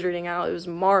blizzarding out. It was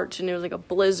March, and it was, like, a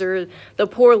blizzard. The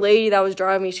poor lady that was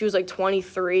driving me, she was, like,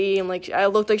 23, and, like, I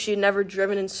looked like she had never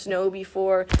driven in snow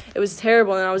before. It was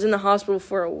terrible, and I was in the hospital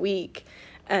for a week.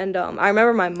 And I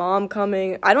remember my mom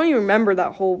coming. I don't even remember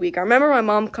that whole week. I remember my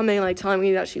mom coming and, like, telling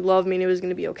me that she loved me and it was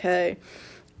going to be okay.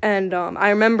 And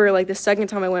I remember, like, the second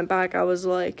time I went back, I was,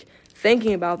 like,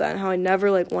 thinking about that and how I never,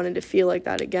 like, wanted to feel like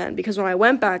that again. Because when I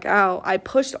went back out, I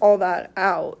pushed all that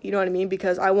out, you know what I mean?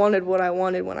 Because I wanted what I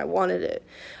wanted when I wanted it.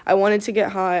 I wanted to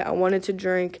get high. I wanted to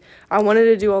drink. I wanted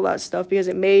to do all that stuff because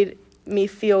it made me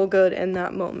feel good in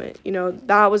that moment. You know,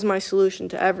 that was my solution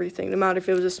to everything. No matter if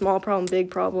it was a small problem,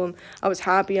 big problem, I was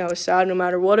happy, I was sad, no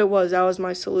matter what it was, that was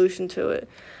my solution to it.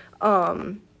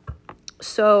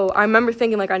 So I remember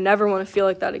thinking, like, I never want to feel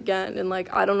like that again. And,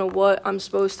 like, I don't know what I'm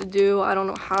supposed to do. I don't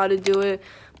know how to do it.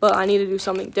 But I need to do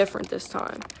something different this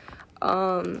time.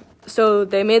 So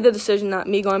they made the decision that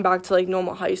me going back to, like,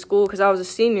 normal high school, because I was a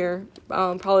senior,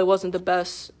 probably wasn't the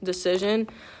best decision.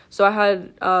 So I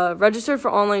had registered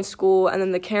for online school, and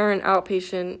then the Karen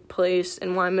outpatient place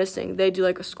in Wyomissing, they do,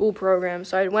 like, a school program.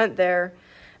 So I went there,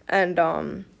 and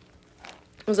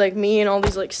it was, like, me and all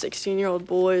these, like, 16-year-old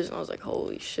boys, and I was like,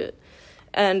 holy shit.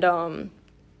 And,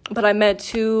 but I met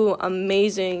 2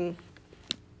 amazing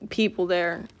people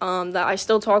there, that I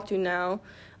still talk to now.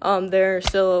 They're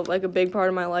still, like, a big part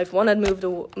of my life. One had moved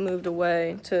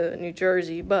away to New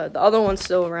Jersey, but the other one's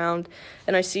still around,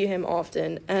 and I see him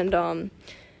often. And,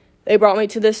 they brought me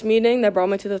to this meeting. They brought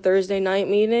me to the Thursday night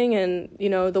meeting, and, you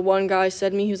know, the one guy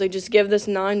said to me, he was like, just give this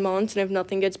 9 months, and if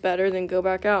nothing gets better, then go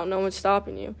back out. No one's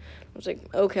stopping you. I was like,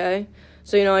 okay.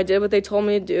 So, you know, I did what they told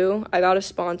me to do. I got a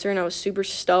sponsor, and I was super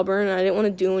stubborn, and I didn't want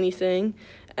to do anything.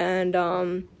 And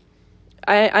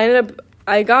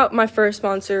I got my first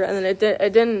sponsor, and then it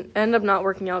didn't end up not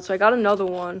working out, so I got another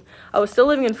one. I was still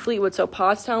living in Fleetwood, so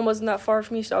Pottstown wasn't that far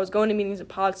from me, so I was going to meetings at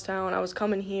Pottstown. I was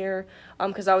coming here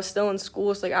because I was still in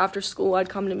school, so, like, after school I'd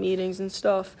come to meetings and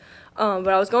stuff. But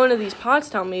I was going to these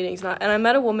Pottstown meetings, and I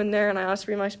met a woman there, and I asked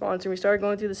her to be my sponsor. We started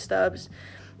going through the steps,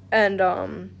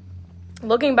 and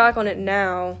looking back on it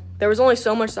now, there was only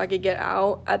so much that I could get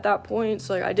out at that point.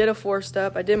 So, like, I did a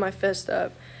 4-step, I did my 5th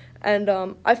step, and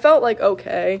I felt, like,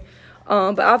 okay.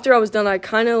 But after I was done, I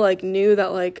kind of, like, knew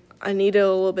that, like, I needed a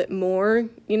little bit more,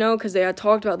 you know, because they had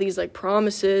talked about these, like,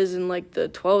 promises and, like, the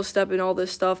 12-step and all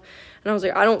this stuff. And I was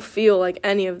like, I don't feel like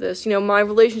any of this. You know, my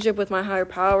relationship with my higher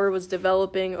power was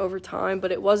developing over time,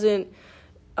 but it wasn't,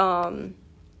 I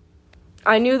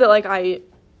knew that, like, I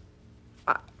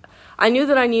knew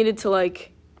that I needed to,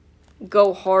 like,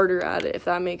 go harder at it, if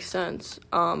that makes sense.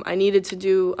 I needed to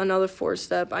do another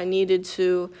 4-step. I needed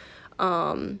to,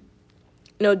 you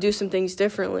know, do some things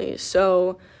differently.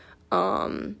 So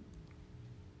I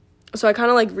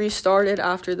kind of, like, restarted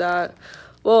after that.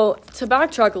 Well, to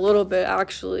backtrack a little bit,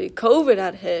 actually, COVID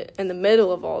had hit in the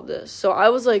middle of all this. So I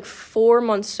was, like, 4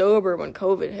 months sober when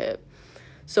COVID hit.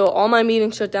 So all my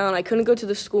meetings shut down. I couldn't go to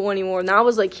the school anymore. And that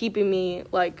was, like, keeping me,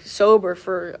 like, sober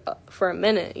for a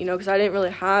minute, you know, because I didn't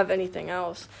really have anything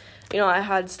else. You know, I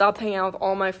had stopped hanging out with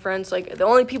all my friends. Like, the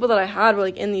only people that I had were,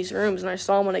 like, in these rooms, and I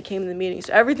saw them when I came to the meetings.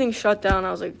 So everything shut down.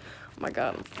 I was like, oh, my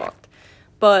God, I'm fucked.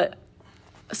 But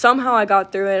somehow I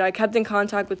got through it. I kept in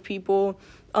contact with people.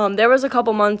 There was a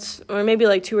couple months, or maybe,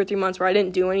 like, 2 or 3 months where I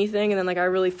didn't do anything, and then, like, I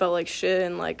really felt like shit,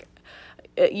 and, like,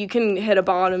 you can hit a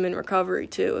bottom in recovery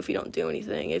too if you don't do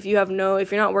anything. If you're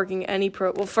not working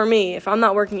for me, if I'm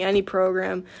not working any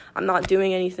program, I'm not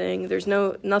doing anything. There's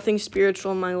nothing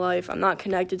spiritual in my life. I'm not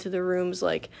connected to the rooms.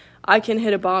 Like, I can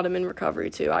hit a bottom in recovery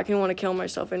too. I can want to kill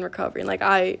myself in recovery. And like,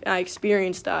 I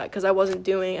experienced that because I wasn't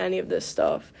doing any of this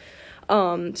stuff.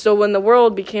 So when the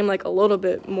world became like a little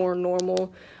bit more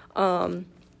normal,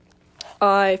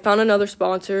 I found another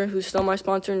sponsor who's still my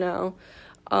sponsor now.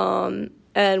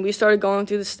 And we started going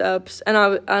through the steps, and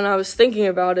I was thinking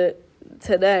about it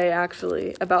today,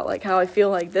 actually, about like how I feel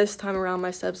like this time around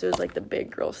my steps, it was like the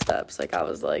big girl steps. Like, I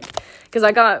was like, because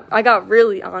I got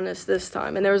really honest this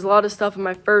time, and there was a lot of stuff in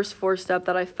my first 4-step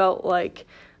that I felt like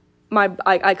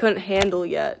I couldn't handle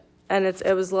yet. And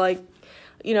it was like,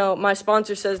 you know, my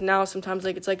sponsor says now sometimes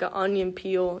like it's like an onion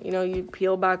peel, you know, you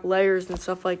peel back layers and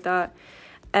stuff like that.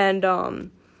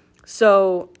 And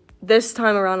so this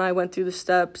time around I went through the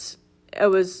steps. It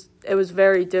was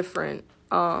very different.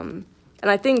 And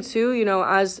I think too, you know,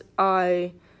 as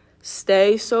I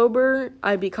stay sober,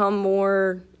 I become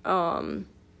more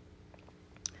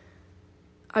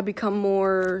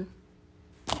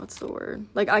what's the word?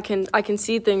 Like, I can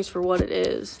see things for what it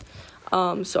is.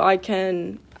 I'm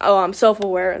self-aware,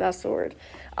 that's the word.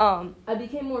 I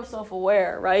became more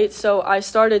self-aware, right? So I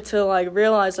started to, like,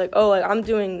 realize, like, oh, like, I'm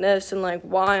doing this and, like,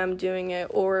 why I'm doing it.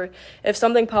 Or if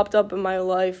something popped up in my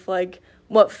life, like,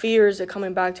 what fear is it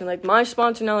coming back to? Like, my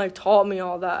sponsor now, like, taught me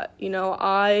all that. You know,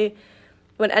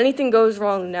 when anything goes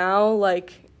wrong now,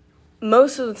 like,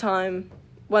 most of the time,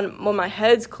 when my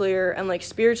head's clear and, like,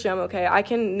 spiritually I'm okay, I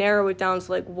can narrow it down to,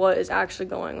 like, what is actually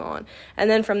going on. And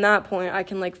then from that point, I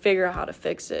can, like, figure out how to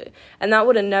fix it. And that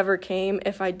would have never came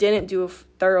if I didn't do a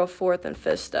thorough 4th and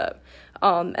 5th step.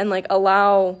 And, like,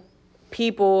 allow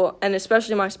people, and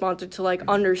especially my sponsor, to, like,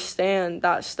 understand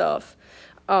that stuff.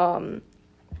 I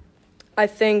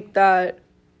think that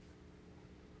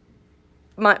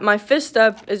my 5th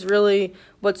step is really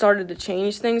what started to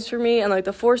change things for me, and like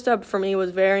the 4th step for me was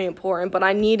very important, but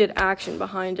I needed action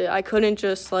behind it. I couldn't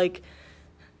just like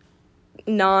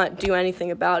not do anything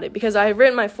about it, because I had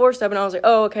written my 4th step and I was like,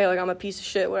 oh, okay, like I'm a piece of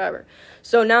shit, whatever.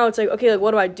 So now it's like, okay, like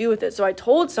what do I do with it? So I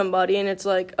told somebody, and it's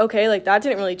like, okay, like that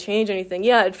didn't really change anything.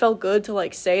 Yeah, it felt good to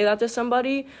like say that to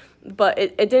somebody, but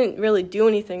it didn't really do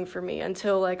anything for me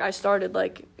until like I started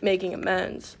like making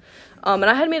amends. And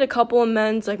I had made a couple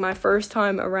amends like my first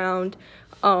time around.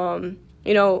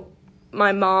 You know,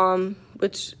 my mom,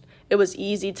 which it was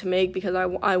easy to make because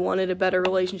I wanted a better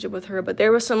relationship with her, but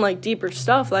there was some like deeper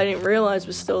stuff that I didn't realize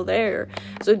was still there.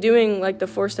 So doing like the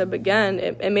 4th step again,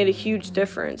 it made a huge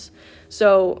difference.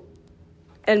 So,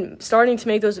 and starting to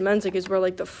make those amends like is where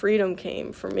like the freedom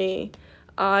came for me.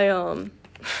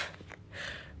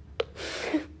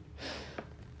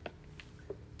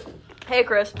 Hey,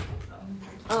 Chris.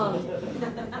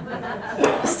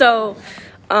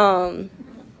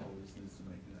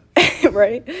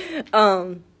 Right?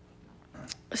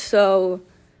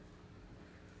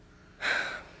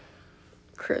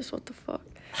 Chris, what the fuck?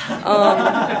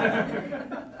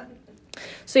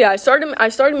 So yeah, I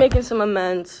started making some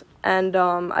amends, and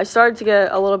I started to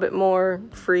get a little bit more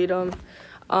freedom.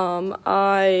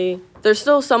 There's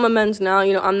still some amends now.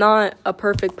 You know, I'm not a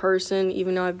perfect person,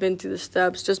 even though I've been through the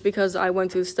steps. Just because I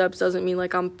went through the steps doesn't mean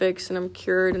like I'm fixed and I'm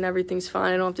cured and everything's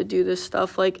fine. I don't have to do this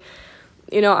stuff. Like,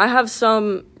 you know, I have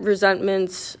some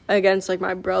resentments against like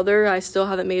my brother. I still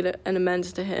haven't made an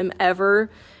amends to him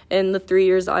ever in the 3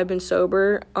 years that I've been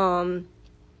sober.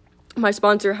 My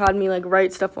sponsor had me like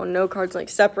write stuff on note cards, like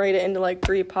separate it into like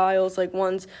 3 piles. Like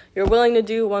one's you're willing to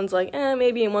do, one's like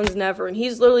maybe, and one's never. And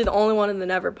he's literally the only one in the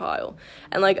never pile.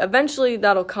 And like eventually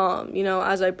that'll come, you know,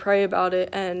 as I pray about it.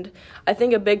 And I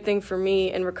think a big thing for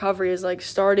me in recovery is like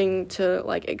starting to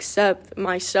like accept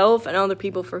myself and other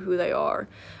people for who they are.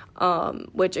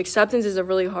 Which acceptance is a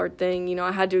really hard thing. You know,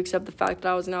 I had to accept the fact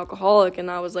that I was an alcoholic and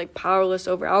I was like powerless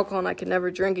over alcohol and I could never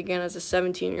drink again as a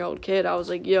 17-year-old kid. I was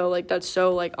like, yo, like that's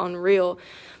so like unreal.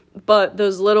 But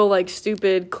those little like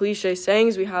stupid cliche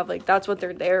sayings we have, like that's what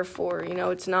they're there for. You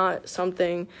know, it's not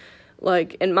something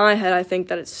like in my head, I think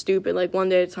that it's stupid. Like one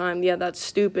day at a time, yeah, that's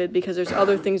stupid because there's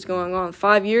other things going on.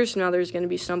 5 years from now, there's going to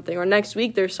be something, or next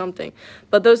week there's something.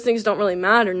 But those things don't really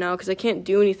matter now because I can't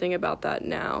do anything about that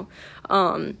now.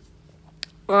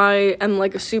 I am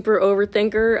like a super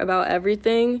overthinker about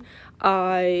everything.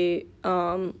 I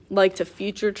like to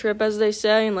future trip, as they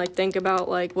say, and like think about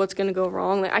like what's gonna go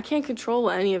wrong. Like I can't control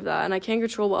any of that, and I can't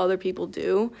control what other people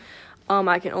do.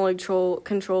 I can only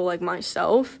control like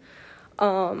myself.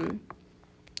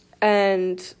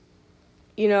 And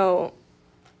you know,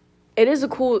 it is a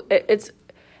cool.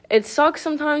 It sucks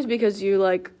sometimes because you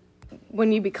like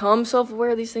when you become self-aware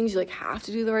of these things, you, like, have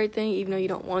to do the right thing, even though you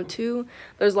don't want to.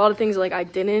 There's a lot of things, like, I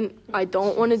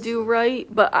don't want to do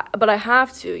right, but I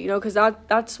have to, you know, because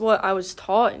that's what I was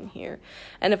taught in here.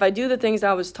 And if I do the things that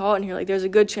I was taught in here, like, there's a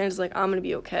good chance, like, I'm going to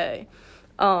be okay.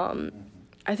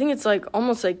 I think it's, like,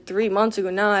 almost, like, 3 months ago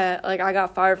now, I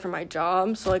got fired from my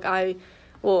job. So, like,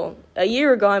 a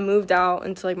year ago, I moved out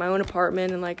into, like, my own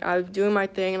apartment, and, like, I was doing my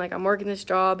thing, and, like, I'm working this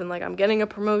job, and, like, I'm getting a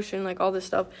promotion, like, all this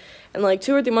stuff. And, like,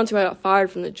 2 or 3 months ago, I got fired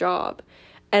from the job.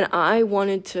 And I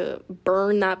wanted to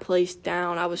burn that place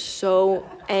down. I was so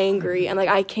angry. And, like,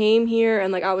 I came here,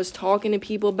 and, like, I was talking to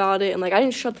people about it, and, like, I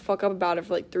didn't shut the fuck up about it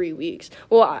for, like, 3 weeks.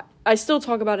 Well, I still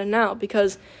talk about it now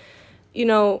because, you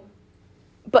know,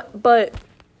 but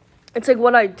it's, like,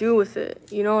 what I do with it,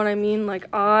 you know what I mean? Like,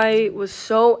 I was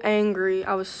so angry.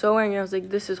 I was like,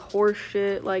 this is horse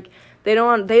shit. Like, they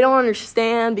don't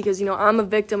understand because, you know, I'm a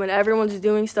victim and everyone's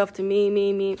doing stuff to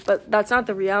me. But that's not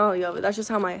the reality of it. That's just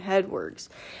how my head works.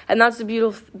 And that's the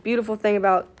beautiful thing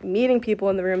about meeting people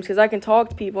in the rooms, because I can talk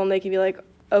to people and they can be like,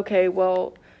 okay,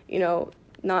 well, you know,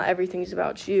 not everything's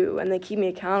about you, and they keep me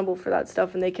accountable for that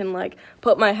stuff, and they can, like,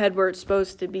 put my head where it's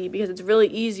supposed to be, because it's really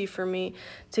easy for me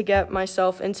to get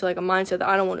myself into, like, a mindset that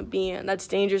I don't want to be in, that's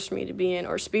dangerous for me to be in,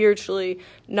 or spiritually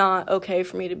not okay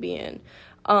for me to be in.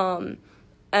 And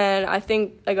I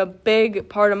think, like, a big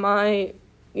part of my,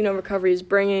 you know, recovery is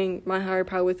bringing my higher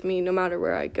power with me no matter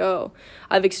where I go.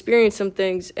 I've experienced some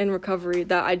things in recovery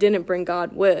that I didn't bring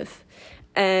God with,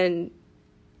 and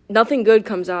nothing good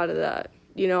comes out of that.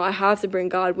 You know, I have to bring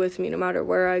God with me no matter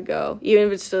where I go, even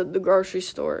if it's to the grocery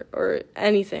store or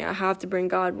anything. I have to bring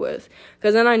God with,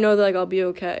 because then I know that, like, I'll be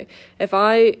okay. If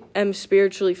I am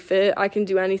spiritually fit, I can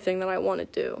do anything that I want to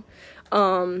do.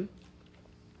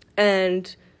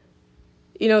 And,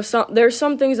 you know, there's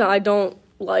some things that I don't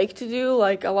like to do.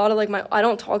 Like, a lot of, like, I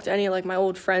don't talk to any of, like, my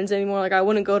old friends anymore. Like, I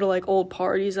wouldn't go to, like, old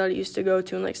parties that I used to go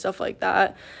to and, like, stuff like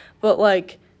that. But,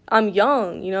 like, I'm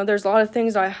young, you know, there's a lot of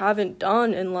things I haven't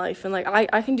done in life, and, like,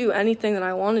 I can do anything that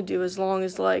I want to do as long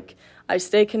as, like, I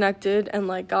stay connected and,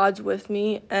 like, God's with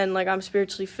me and, like, I'm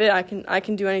spiritually fit. I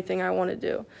can do anything I want to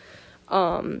do.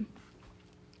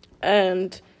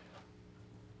 And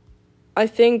I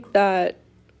think that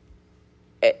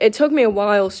it took me a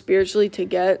while spiritually to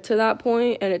get to that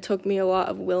point, and it took me a lot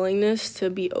of willingness to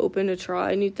be open to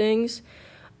try new things.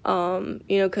 You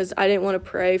know, because I didn't want to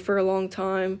pray for a long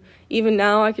time. Even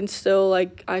now, I can still,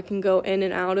 like, I can go in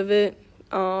and out of it.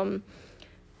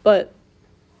 But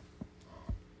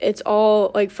it's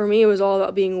all, like, for me, it was all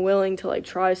about being willing to, like,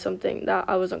 try something that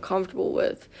I was uncomfortable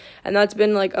with. And that's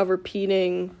been, like, a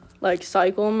repeating, like,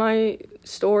 cycle in my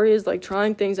story, is, like,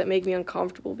 trying things that make me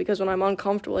uncomfortable, because when I'm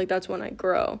uncomfortable, like, that's when I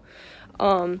grow.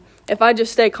 If I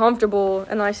just stay comfortable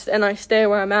and I stay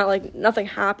where I'm at, like, nothing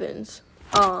happens.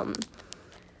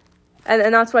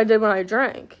 And that's what I did when I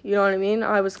drank, you know what I mean?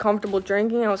 I was comfortable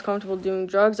drinking, I was comfortable doing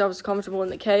drugs, I was comfortable in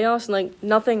the chaos, and, like,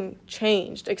 nothing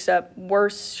changed except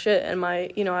worse shit, and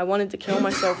I wanted to kill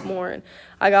myself more, and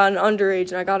I got an underage,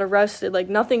 and I got arrested. Like,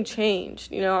 nothing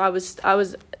changed, you know? I was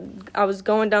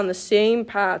going down the same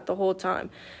path the whole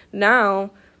time. Now,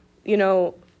 you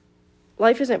know,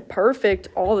 life isn't perfect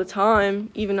all the time,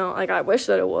 even though, like, I wish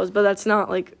that it was, but that's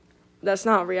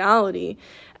not reality.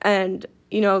 And,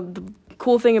 you know, the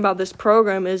cool thing about this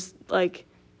program is, like,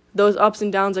 those ups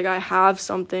and downs, like, I have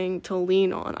something to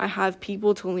lean on. I have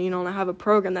people to lean on. I have a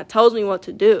program that tells me what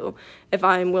to do if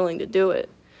I am willing to do it.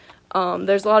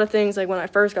 There's a lot of things, like, when I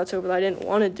first got sober that I didn't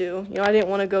want to do. You know, I didn't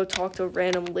want to go talk to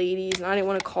random ladies, and I didn't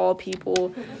want to call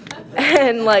people.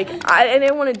 And, like, I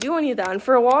didn't want to do any of that. And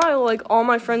for a while, like, all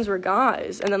my friends were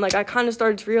guys. And then, like, I kind of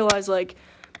started to realize, like,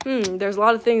 there's a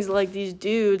lot of things that, like, these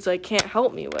dudes, like, can't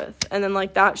help me with. And then,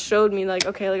 like, that showed me, like,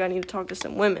 okay, like, I need to talk to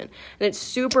some women. And it's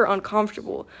super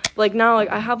uncomfortable. Like, now, like,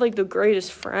 I have, like, the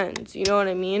greatest friends, you know what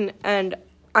I mean? And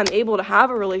I'm able to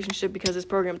have a relationship because this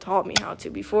program taught me how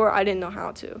to. Before, I didn't know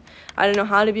how to. I didn't know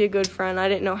how to be a good friend. I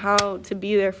didn't know how to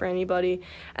be there for anybody.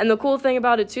 And the cool thing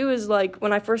about it, too, is, like,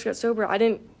 when I first got sober, I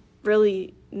didn't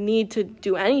really need to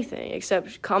do anything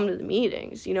except come to the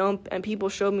meetings, you know, and people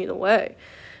showed me the way.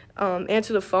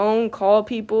 Answer the phone, call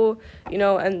people, you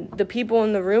know, and the people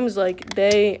in the rooms, like,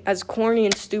 they, as corny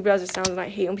and stupid as it sounds, and I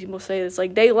hate when people say this,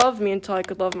 like, they loved me until I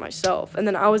could love myself. And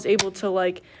then I was able to,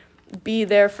 like, be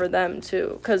there for them,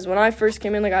 too. Because when I first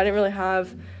came in, like, I didn't really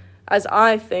have, as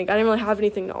I think, I didn't really have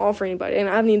anything to offer anybody. I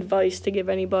didn't have any advice to give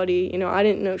anybody, you know, I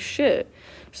didn't know shit.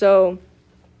 So,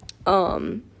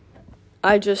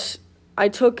 I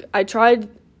tried,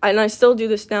 and I still do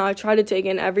this now, I try to take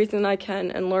in everything I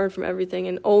can and learn from everything,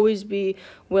 and always be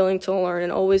willing to learn,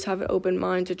 and always have an open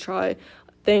mind to try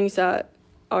things that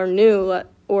are new,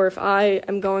 or if I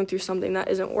am going through something that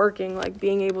isn't working, like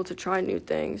being able to try new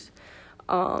things,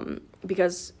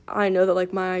 because I know that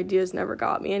like my ideas never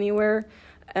got me anywhere.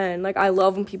 And like I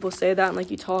love when people say that and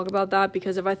like you talk about that,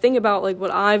 because if I think about like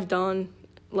what I've done,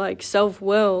 like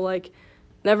self-will, like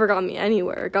never got me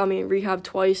anywhere. It got me in rehab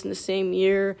twice in the same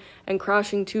year and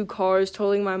crashing 2 cars,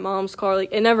 totaling my mom's car.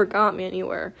 Like it never got me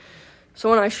anywhere. So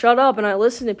when I shut up and I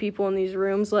listen to people in these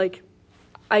rooms, like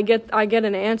I get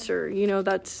an answer, you know,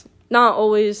 that's not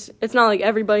always, it's not like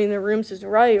everybody in the rooms is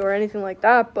right or anything like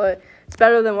that, but it's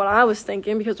better than what I was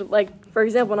thinking, because like, for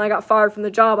example, when I got fired from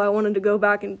the job, I wanted to go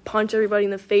back and punch everybody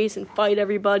in the face and fight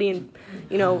everybody and,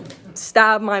 you know,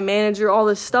 stab my manager, all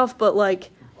this stuff, but like,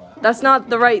 that's not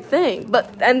the right thing.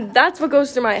 And that's what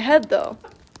goes through my head though.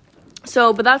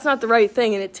 But that's not the right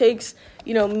thing, and it takes,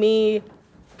 you know, me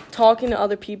talking to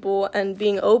other people and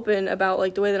being open about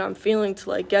like the way that I'm feeling to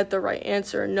like get the right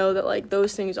answer and know that like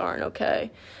those things aren't okay.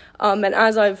 And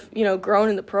as I've, you know, grown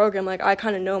in the program, like I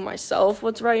kind of know myself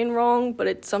what's right and wrong,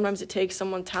 but sometimes it takes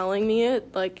someone telling me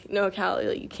it, like, no, Callie,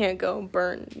 like, you can't go and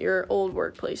burn your old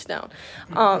workplace down.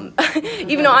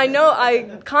 Even though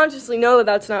I consciously know that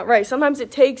that's not right. Sometimes it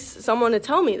takes someone to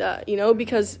tell me that, you know,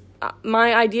 because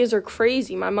my ideas are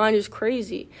crazy. My mind is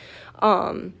crazy.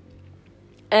 And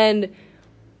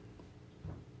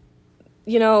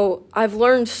you know, I've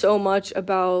learned so much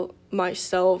about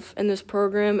myself in this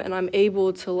program, and I'm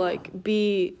able to like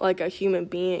be like a human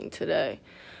being today.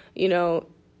 You know,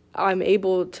 I'm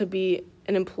able to be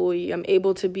an employee. I'm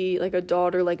able to be like a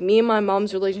daughter. Like me and my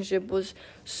mom's relationship was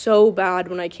so bad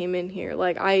when I came in here.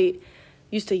 Like I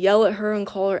used to yell at her and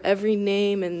call her every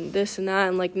name and this and that,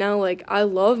 and like now like I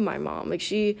love my mom. Like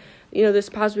she, you know, this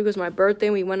past week was my birthday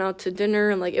and we went out to dinner,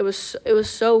 and like it was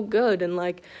so good. And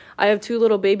like I have 2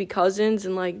 little baby cousins,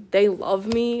 and like they love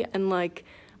me, and like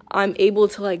I'm able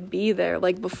to like be there.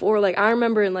 Like before, like I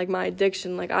remember in like my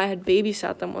addiction, like I had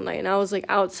babysat them one night and I was like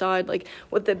outside like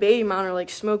with the baby monitor like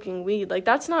smoking weed. Like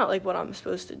that's not like what I'm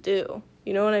supposed to do.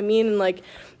 You know what I mean? And like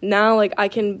now like I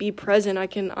can be present.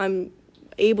 I'm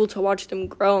able to watch them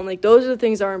grow, and like those are the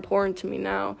things that are important to me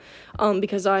now,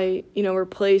 because I, you know,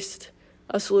 replaced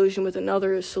a solution with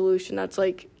another solution that's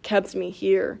like kept me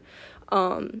here,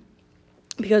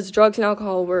 because drugs and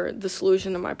alcohol were the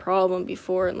solution to my problem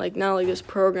before, and like now like this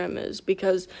program is,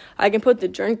 because I can put the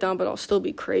drink down but I'll still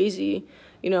be crazy,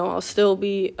 you know, I'll still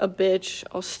be a bitch,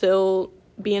 I'll still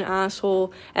be an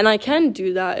asshole, and I can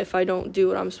do that if I don't do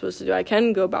what I'm supposed to do. I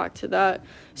can go back to that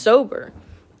sober.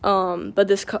 But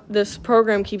this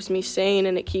program keeps me sane,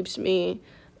 and it keeps me,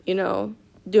 you know,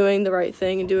 doing the right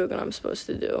thing and doing what I'm supposed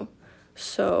to do.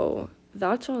 So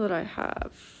that's all that I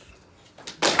have.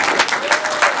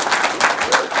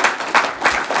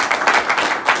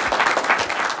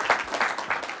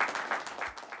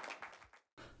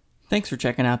 Thanks for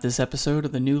checking out this episode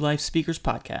of the New Life Speakers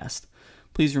Podcast.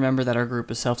 Please remember that our group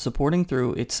is self-supporting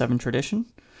through its 7 tradition.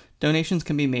 Donations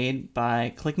can be made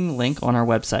by clicking the link on our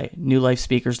website,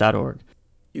 newlifespeakers.org.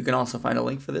 You can also find a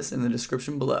link for this in the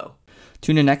description below.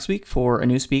 Tune in next week for a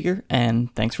new speaker,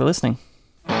 and thanks for listening.